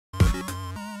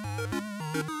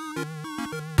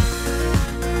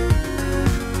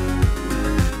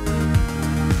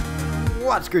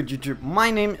What's good, YouTube? My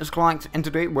name is Clawaxe, and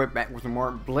today we're back with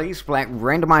more Blaze Black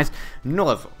randomized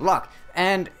Nuzlocke.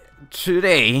 And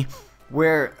today,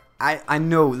 I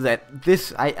know that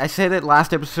this, I said it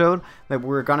last episode that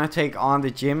we're gonna take on the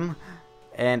gym,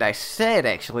 and I said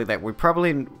actually that we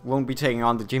probably won't be taking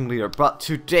on the gym leader, but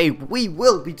today we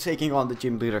will be taking on the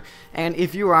gym leader. And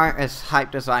if you are as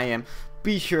hyped as I am,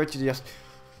 be sure to just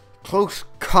close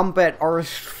combat or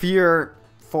sphere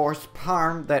force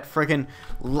palm that freaking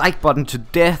like button to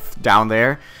death down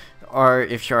there. Or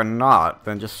if you're not,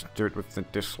 then just do it with the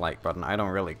dislike button. I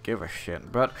don't really give a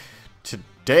shit. But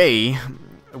today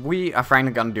we are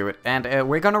finally gonna do it, and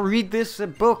we're gonna read this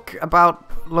book about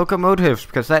locomotives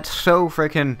because that's so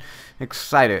freaking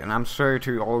excited. And I'm sorry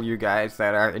to all you guys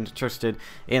that are interested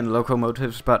in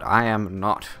locomotives, but I am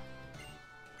not.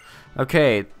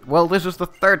 Okay, well, this is the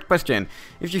third question.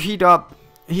 If you heat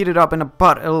it up in a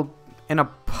pot,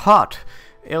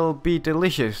 it'll be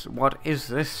delicious. What is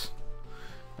this?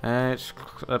 It's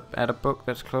at a book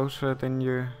that's closer than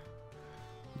you.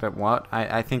 That what?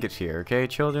 I think it's here. Okay,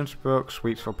 children's book,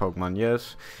 sweets for Pokemon.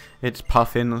 Yes, it's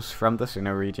puffins from the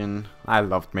Sinnoh region. I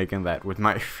loved making that with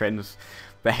my friends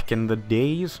back in the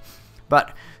days.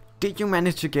 But did you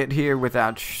manage to get here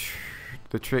without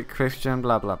the trick question?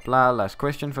 Blah blah blah. Last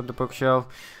question from the bookshelf.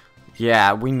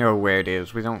 Yeah, we know where it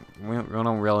is. We don't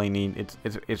really need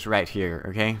it's right here,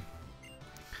 okay?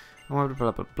 Blah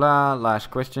blah blah blah. Last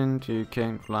question. You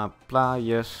can blah blah.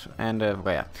 Yes, and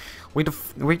well,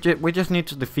 yeah, we just need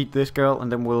to defeat this girl, and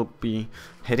then we'll be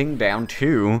heading down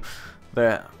to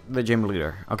the gym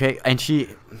leader, okay? And she,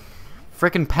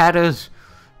 frickin' Patters,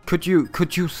 could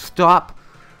you stop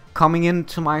coming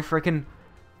into my frickin'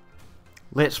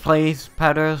 Let's Plays,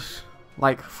 Patters?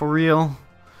 Like, for real?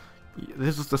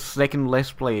 This is the second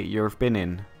Let's Play you've been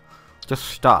in. Just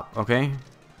stop, okay?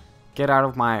 Get out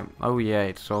of my... Oh yeah,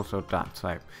 it's also that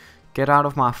type. Get out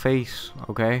of my face,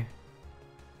 okay?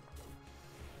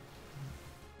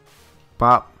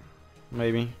 Bop.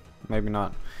 Maybe. Maybe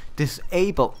not.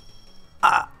 Disable.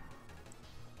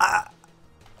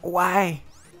 Why?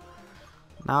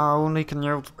 Now only can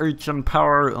use H and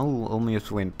power. Oh, only a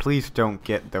win. Please don't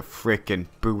get the frickin'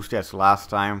 boost as last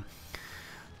time.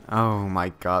 Oh my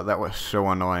god, that was so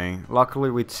annoying. Luckily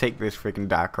we take this freaking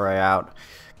Darkrai out.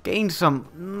 Gain some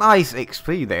nice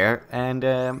XP there,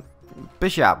 and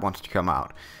Bishop wants to come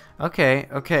out. Okay,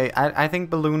 I think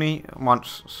Balloony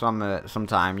wants some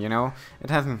time, you know? It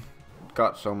hasn't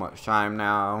got so much time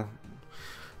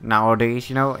nowadays,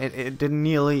 you know? It didn't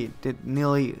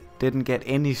get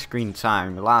any screen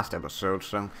time the last episode,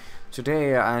 so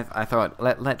today I thought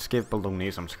let's give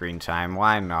Balloony some screen time.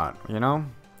 Why not, you know?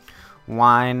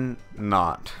 Why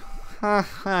not?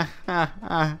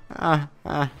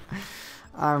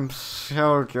 I'm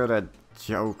so good at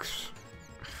jokes.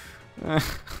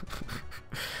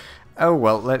 Oh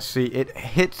well, let's see. It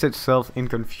hits itself in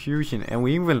confusion, and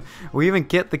we even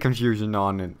get the confusion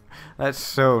on it. That's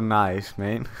so nice,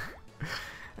 man.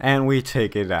 And we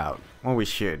take it out. Well, we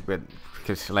should, but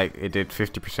because like it did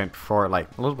 50% before,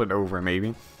 like a little bit over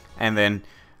maybe, and then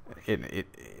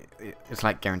it's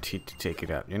like guaranteed to take it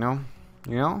out, you know?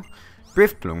 You know?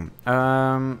 Driftloom.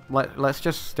 Let's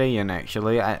just stay in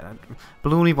actually.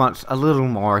 Balloony wants a little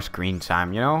more screen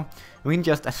time, you know? We can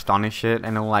just astonish it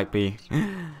and it'll like be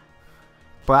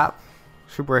but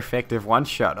super effective one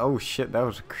shot. Oh shit, that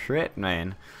was a crit,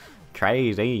 man.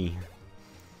 Crazy.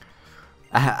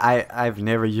 I've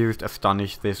never used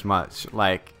astonish this much,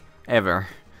 like ever.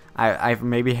 I've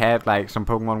maybe had like some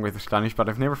Pokemon with astonish, but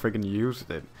I've never freaking used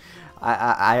it.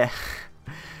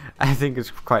 I think it's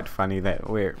quite funny that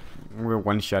we're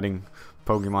one-shotting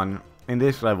Pokemon in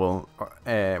this level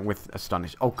with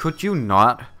Astonish. Oh, could you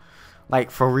not? Like,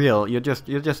 for real, you're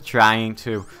just trying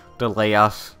to delay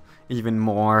us even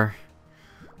more.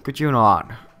 Could you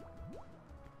not?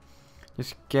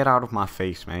 Just get out of my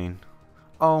face, man.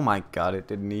 Oh my god, it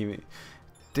didn't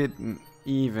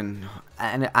even.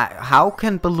 And how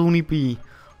can Balloony be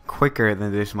quicker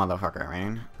than this motherfucker,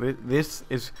 man? This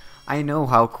is... I know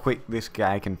how quick this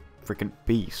guy can freaking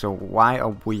be, so why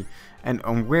are we... And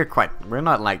we're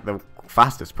not like the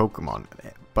fastest Pokemon,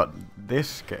 but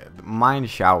this girl, Mine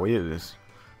Xiao is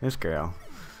this girl.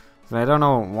 So I don't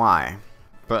know why,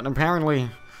 but apparently,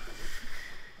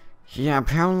 yeah,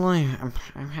 apparently,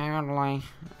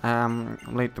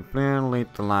 late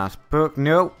the last book.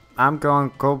 Nope, I'm going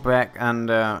to go back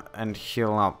and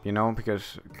heal up, you know,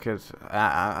 because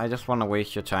I just want to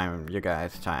waste your time, you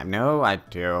guys' time. No, I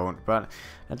don't, but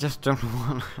I just don't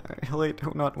want. I really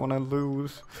do not want to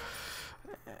lose.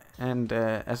 And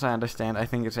as I understand, I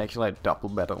think it's actually a double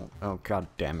battle. Oh god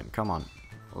damn it! Come on,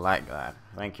 like that.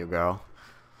 Thank you, girl.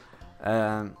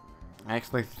 I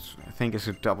actually think it's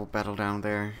a double battle down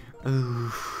there.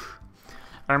 Ooh.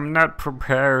 I'm not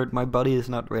prepared. My body is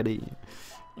not ready.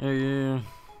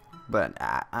 But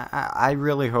I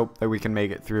really hope that we can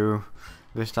make it through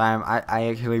this time. I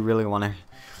actually really want to.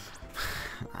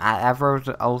 I've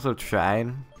also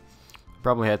tried.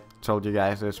 Probably had told you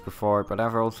guys this before, but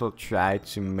I've also tried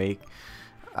to make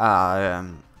a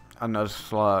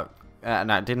Nuzlocke.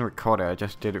 And I didn't record it. I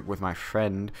just did it with my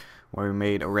friend, where we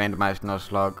made a randomized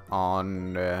Nuzlocke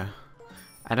on.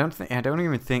 I don't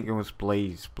even think it was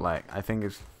Blaze Black. I think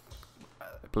it's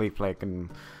Blaze Black and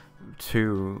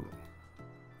 2,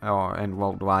 and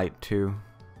Worldwide 2,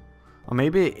 or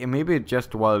maybe it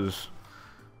just was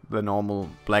the normal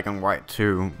Black and White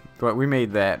 2. But we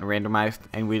made that randomized,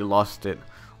 and we lost it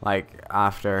like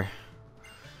after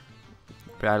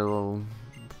battle.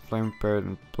 Flame bird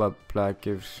and blah blah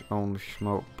gives only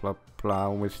smoke blah blah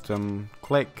wisdom.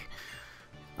 Click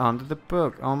onto the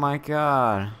book. Oh my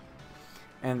god!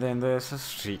 And then there's a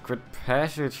secret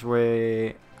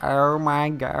passageway. Oh my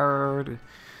god!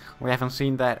 We haven't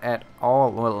seen that at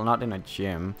all. Well, not in a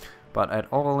gym, but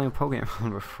at all in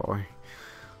Pokemon before.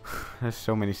 There's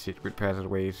so many secret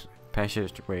passageways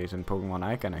in Pokemon.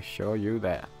 I can assure you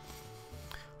that.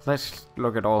 Let's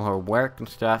look at all her work and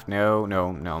stuff.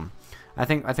 No. I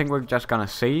think we're just gonna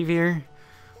save here.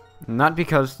 Not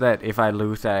because that if I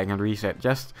lose that I can reset.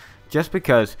 Just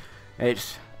because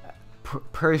it's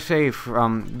per se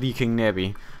from Viking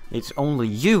Nebby. It's only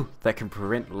you that can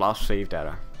prevent lost save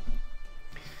data.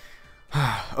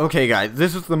 Okay, guys,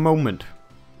 this is the moment.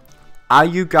 Are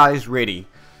you guys ready?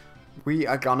 We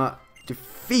are gonna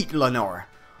defeat Lenore.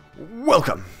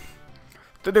 Welcome,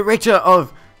 the director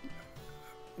of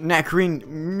Nacrene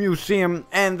Museum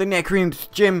and the Nacrene's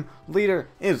gym leader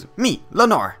is me,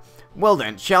 Lenore. Well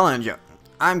then, challenger.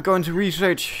 I'm going to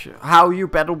research how you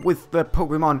battle with the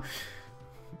Pokemon.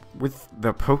 With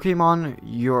the Pokemon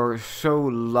you're so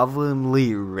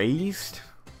lovingly raised?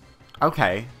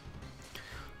 Okay.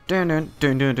 Dun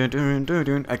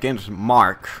against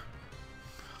Mark.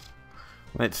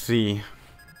 Let's see.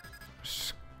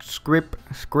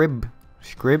 Scrib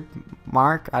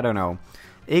Mark? I don't know.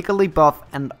 Igglybuff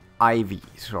and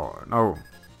Ivysaur. No.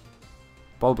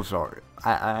 Bulbasaur.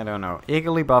 I don't know.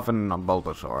 Igglybuff and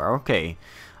Bulbasaur. Okay.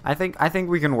 I think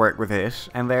we can work with this.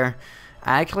 And I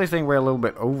actually think we're a little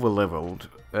bit over leveled.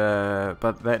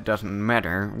 But that doesn't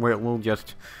matter. We'll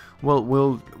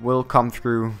come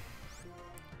through.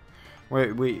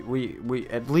 We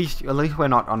at least we're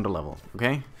not under level,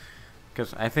 okay?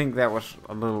 Because I think that was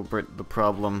a little bit the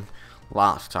problem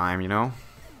last time, you know?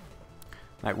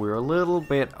 Like we were a little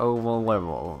bit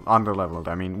under leveled.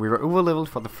 I mean, we were over leveled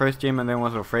for the first gym and then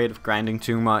was afraid of grinding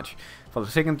too much for the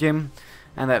second gym,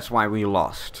 and that's why we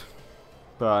lost.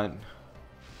 But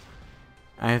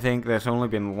I think there's only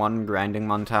been one grinding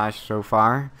montage so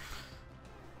far.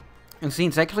 And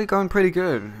it's actually going pretty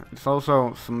good. It's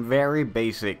also some very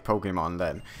basic Pokemon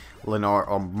that Lenore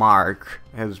or Mark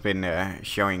has been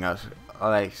showing us.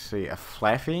 Let's see, a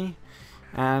Flaffy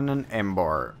and an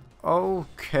Ember.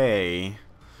 Okay,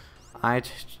 I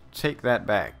take that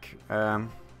back.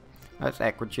 Let's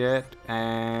Aqua Jet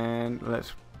and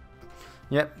let's.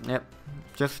 Yep.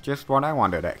 Just what I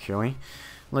wanted actually.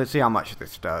 Let's see how much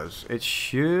this does. It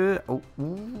should. Oh,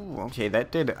 ooh, okay,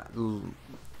 that did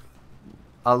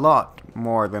a lot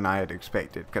more than I had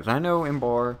expected, because I know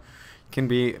Ember can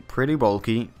be pretty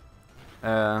bulky,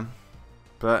 and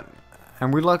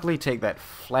we luckily take that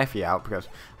Flaffy out because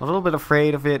I'm a little bit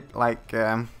afraid of it, like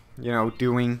you know,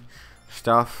 doing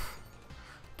stuff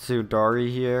to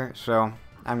Dory here. So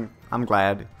I'm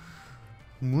glad.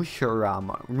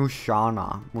 Mushana.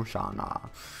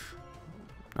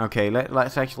 Okay,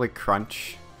 let's actually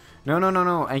crunch.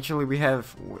 No. Actually, we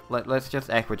have. Let's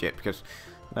just Aqua Jet because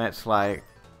that's like.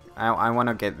 I want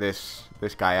to get this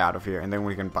guy out of here, and then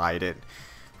we can bite it.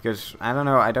 Because, I don't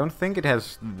know, I don't think it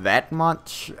has that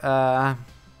much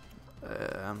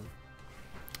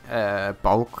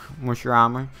bulk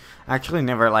Mushroom. I actually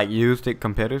never, like, used it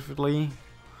competitively.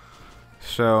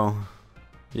 So,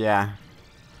 yeah.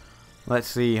 Let's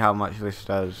see how much this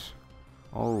does.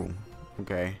 Oh,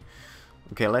 okay.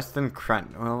 Okay, let's then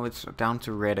crunch. Well, it's down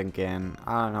to red again.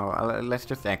 I don't know. Let's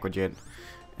just Aqua Jet.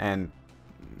 And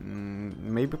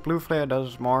maybe Blue Flare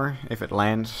does more if it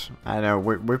lands. I know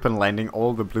we've been landing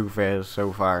all the Blue Flares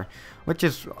so far, which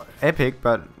is epic.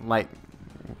 But like,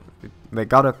 there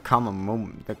gotta come a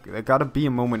moment. There gotta be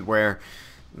a moment where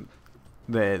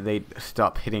they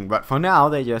stop hitting. But for now,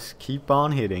 they just keep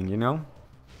on hitting. You know.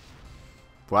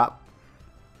 Well,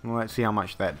 let's see how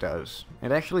much that does.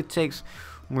 It actually takes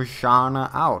Mushana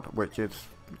out, which is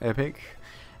epic.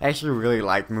 I actually really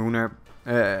like Mooner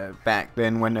back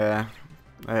then when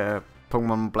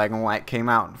Pokemon Black and White came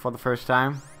out for the first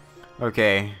time.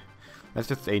 Okay, let's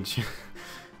just age.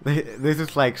 This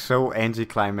is like so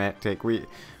anticlimactic. We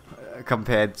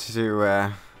compared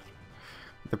to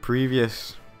the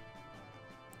previous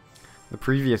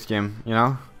gym, you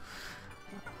know.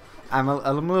 I'm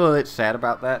a little bit sad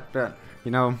about that, but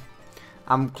you know,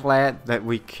 I'm glad that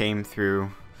we came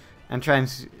through and try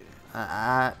and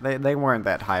they weren't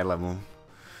that high level.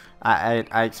 I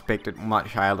expected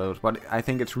much higher levels, but I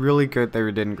think it's really good that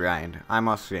we didn't grind, I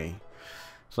must say.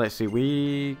 So let's see,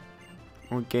 we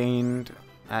gained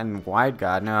and wide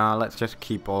guard. No, let's just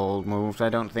keep all moves. I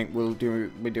don't think we'll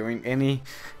be doing any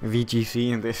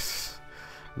VGC in this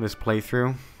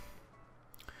playthrough.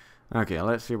 Okay,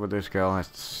 let's see what this girl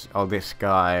has. Oh, this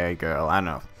girl. I don't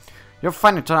know. Your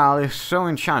fighting style is so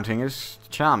enchanting. It's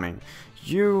charming.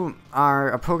 You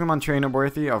are a Pokemon trainer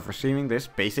worthy of receiving this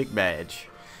basic badge.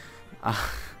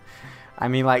 I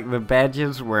mean, like, the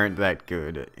badges weren't that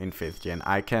good in 5th gen.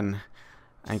 I can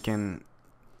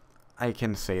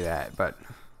say that, but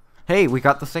hey, we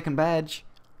got the second badge.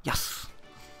 Yes.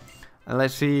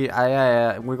 Let's see.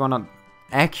 We're gonna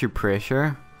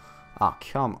acupressure. Oh,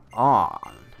 come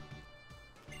on.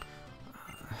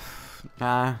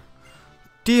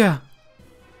 Dear.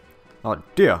 Oh,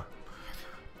 dear.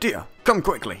 Dear, come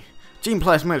quickly. Team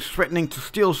Plasma is threatening to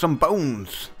steal some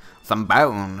bones. Some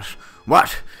bones?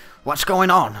 What? What's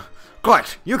going on?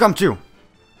 Clawaxe, you come too.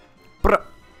 Bruh.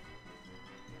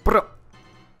 Bruh.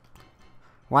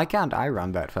 Why can't I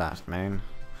run that fast, man?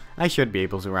 I should be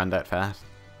able to run that fast.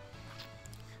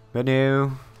 But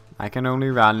no, I can only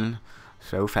run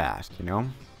so fast, you know?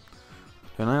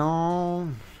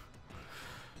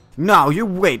 No, you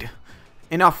wait.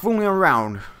 Enough fooling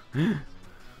around.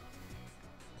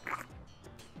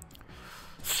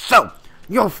 So,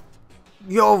 you've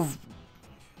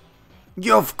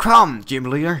come, Gym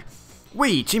Leader.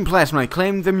 We, Team Plasma,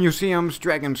 claim the museum's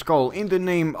Dragon Skull in the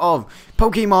name of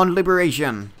Pokemon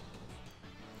Liberation.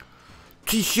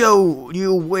 To show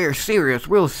you we're serious,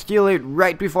 we'll steal it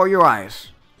right before your eyes.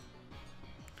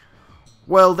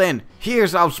 Well then,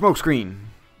 here's our smokescreen.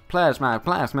 Plasma.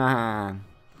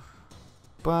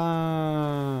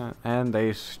 And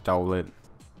they stole it.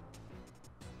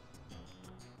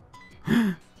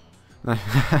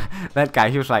 That guy,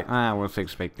 he was like, I was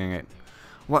expecting it.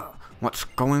 What's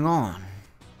going on?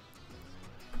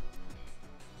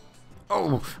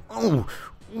 Oh,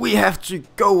 we have to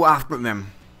go after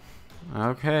them.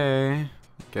 Okay,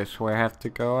 guess we have to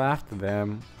go after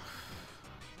them.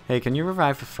 Hey, can you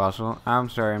revive a fossil? I'm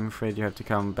sorry, I'm afraid you have to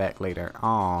come back later.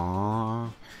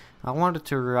 Aww. I wanted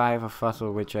to revive a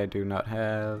fossil which I do not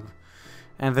have.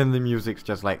 And then the music's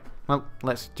just like, well,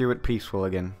 let's do it peaceful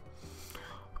again.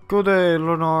 Good day,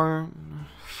 Lenore.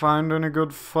 Find any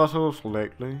good fossils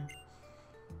lately?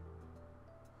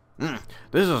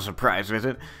 This is a surprise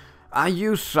visit. Are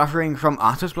you suffering from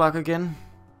artist block again?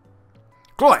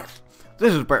 Clawaxe,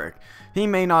 this is Berg. He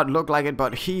may not look like it,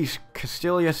 but he's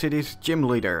Castelia City's gym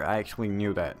leader. I actually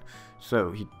knew that.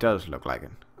 So, he does look like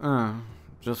it.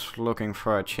 Just looking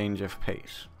for a change of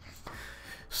pace.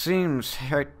 Seems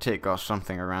hectic or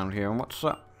something around here. What's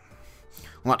up?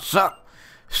 What's up?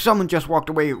 Someone just walked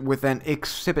away with an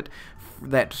exhibit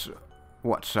that's...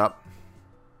 What's up?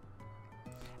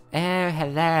 Oh,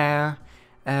 hello.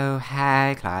 Oh,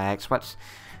 hi, Clawaxe. What's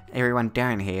everyone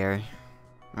doing here?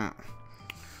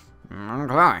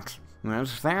 Clawaxe,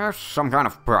 is there some kind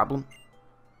of problem?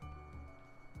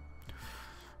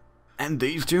 And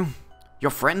these two?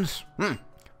 Your friends?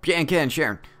 Bianca and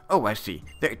Sharon. Oh, I see.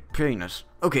 They're trainers.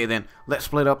 Okay then, let's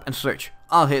split up and search.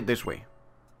 I'll head this way.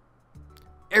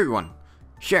 Everyone,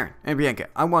 Sharon and Bianca,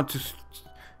 I want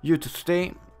you to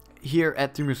stay here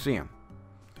at the museum.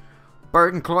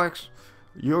 Bert and Clawaxe,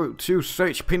 you two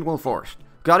search Pinwheel Forest.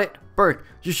 Got it? Bert,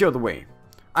 you show the way.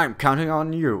 I'm counting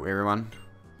on you, everyone.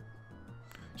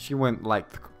 She went like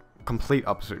the complete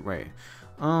opposite way.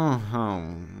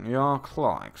 Your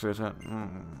Clawaxe, is it?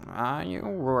 Are you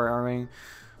worrying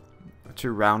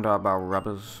to round up our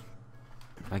rubbers?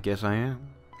 I guess I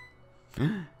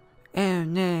am. Oh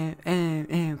no,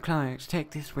 Clawaxe,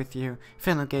 take this with you.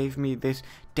 Fellow gave me this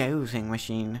dozing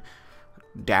machine.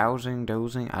 Dozing,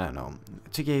 I don't know.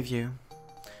 To give you.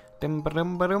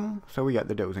 So we got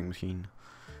the dozing machine.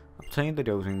 Obtain the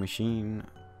dozing machine.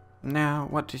 Now,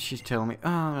 what did she tell me?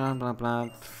 Oh, blah blah,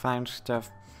 find stuff.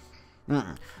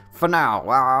 For now,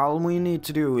 all we need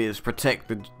to do is protect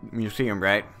the museum,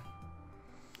 right?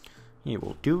 You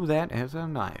will do that as a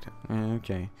knight.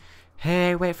 Okay.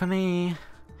 Hey, wait for me.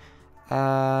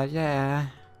 Yeah.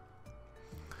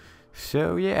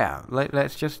 So, yeah,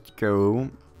 let's just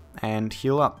go and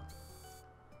heal up.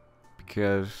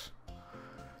 because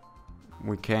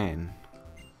we can.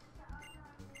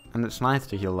 And it's nice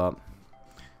to heal up,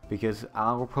 because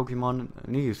our Pokemon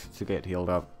needs to get healed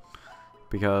up,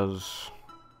 because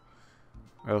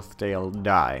else they'll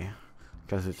die,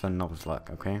 because it's a Nuzlocke,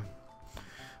 okay?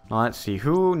 Now let's see,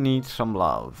 who needs some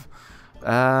love?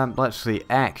 Let's see,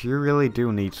 Axe, you really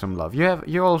do need some love.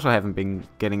 You also haven't been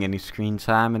getting any screen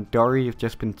time, and Dory, you've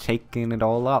just been taking it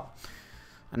all up.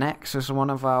 And Axe is one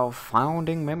of our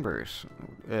founding members,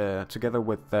 together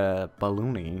with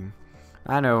Balloony.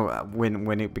 I know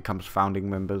when it becomes founding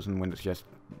members and when it's just...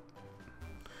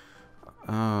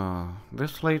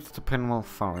 this leads to Pinwheel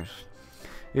Forest.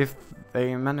 If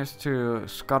they manage to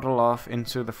scuttle off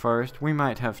into the forest, we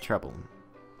might have trouble.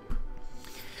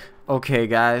 Okay,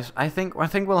 guys, I think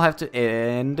we'll have to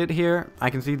end it here. I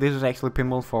can see this is actually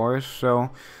Pinwheel Forest, so...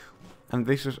 And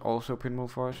this is also Pinwheel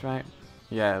Forest, right?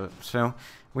 Yeah, so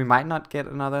we might not get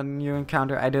another new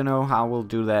encounter. I don't know how we'll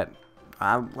do that.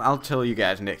 I'll tell you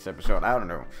guys next episode. I don't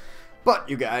know. But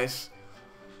you guys,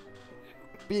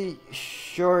 be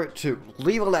sure to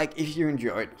leave a like if you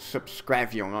enjoyed. Subscribe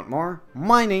if you want more.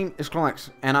 My name is Clawaxe,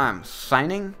 and I'm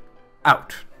signing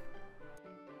out.